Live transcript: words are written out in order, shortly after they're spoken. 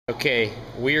Okay,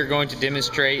 we are going to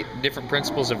demonstrate different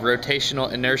principles of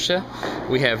rotational inertia.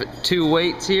 We have two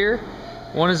weights here.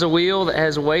 One is a wheel that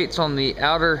has weights on the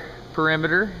outer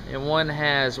perimeter and one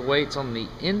has weights on the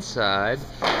inside.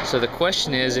 So the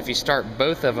question is, if you start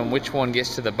both of them, which one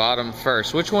gets to the bottom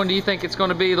first? Which one do you think it's going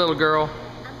to be, little girl?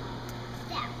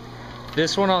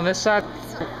 This one on this side?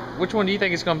 Which one do you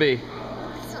think it's going to be?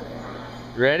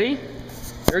 Ready?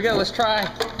 Here we go, let's try.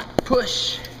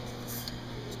 Push.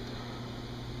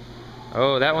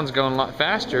 Oh, that one's going a lot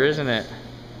faster, isn't it?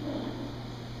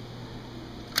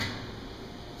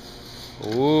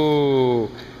 Ooh,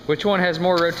 which one has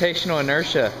more rotational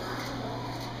inertia?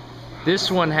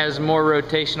 This one has more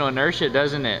rotational inertia,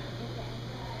 doesn't it?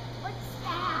 What's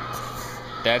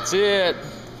that? That's it.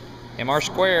 MR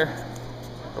square,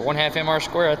 or 1/2 MR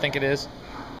square, I think it is.